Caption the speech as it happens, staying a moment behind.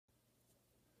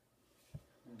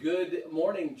Good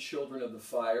morning, children of the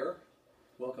fire.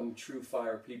 Welcome, true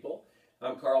fire people.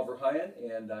 I'm Carl Verheyen,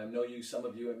 and I know some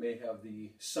of you may have the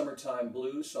summertime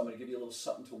blues, so I'm going to give you a little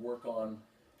something to work on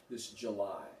this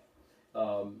July.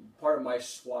 Part of my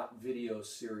SWAT video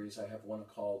series, I have one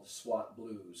called SWAT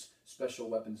Blues, Special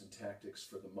Weapons and Tactics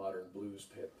for the Modern Blues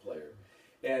Player.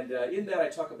 And in that I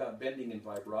talk about bending and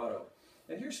vibrato.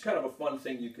 And here's kind of a fun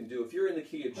thing you can do. If you're in the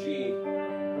key of G,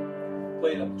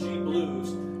 playing up G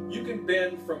blues, you can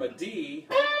bend from a D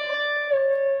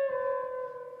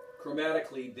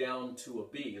chromatically down to a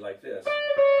B like this,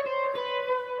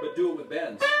 but do it with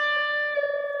bends.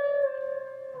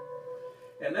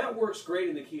 And that works great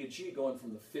in the key of G, going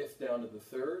from the 5th down to the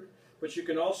 3rd, but you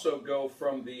can also go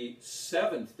from the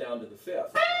 7th down to the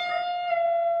 5th.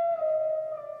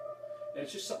 And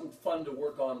it's just something fun to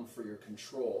work on for your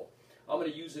control. I'm going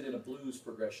to use it in a blues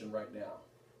progression right now.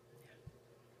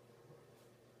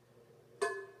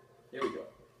 Here we go.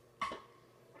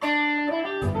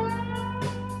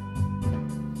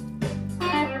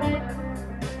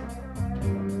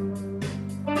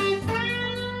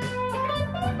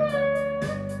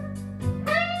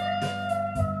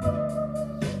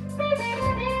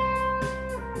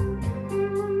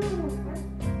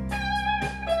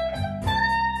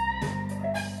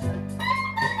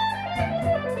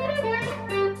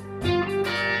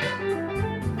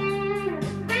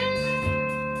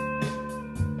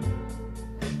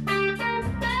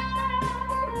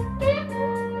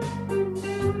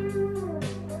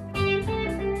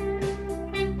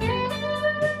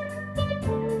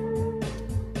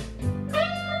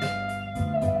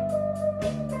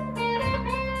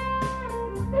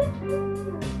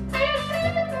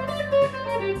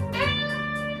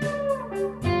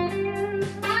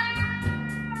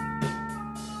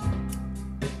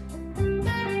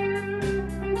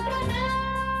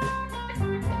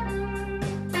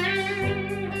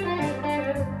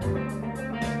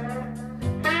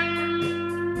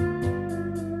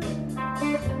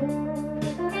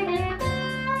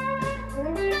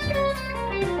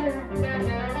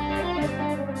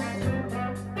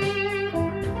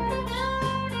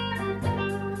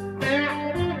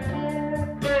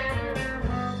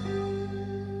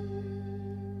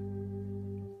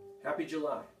 Happy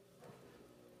July.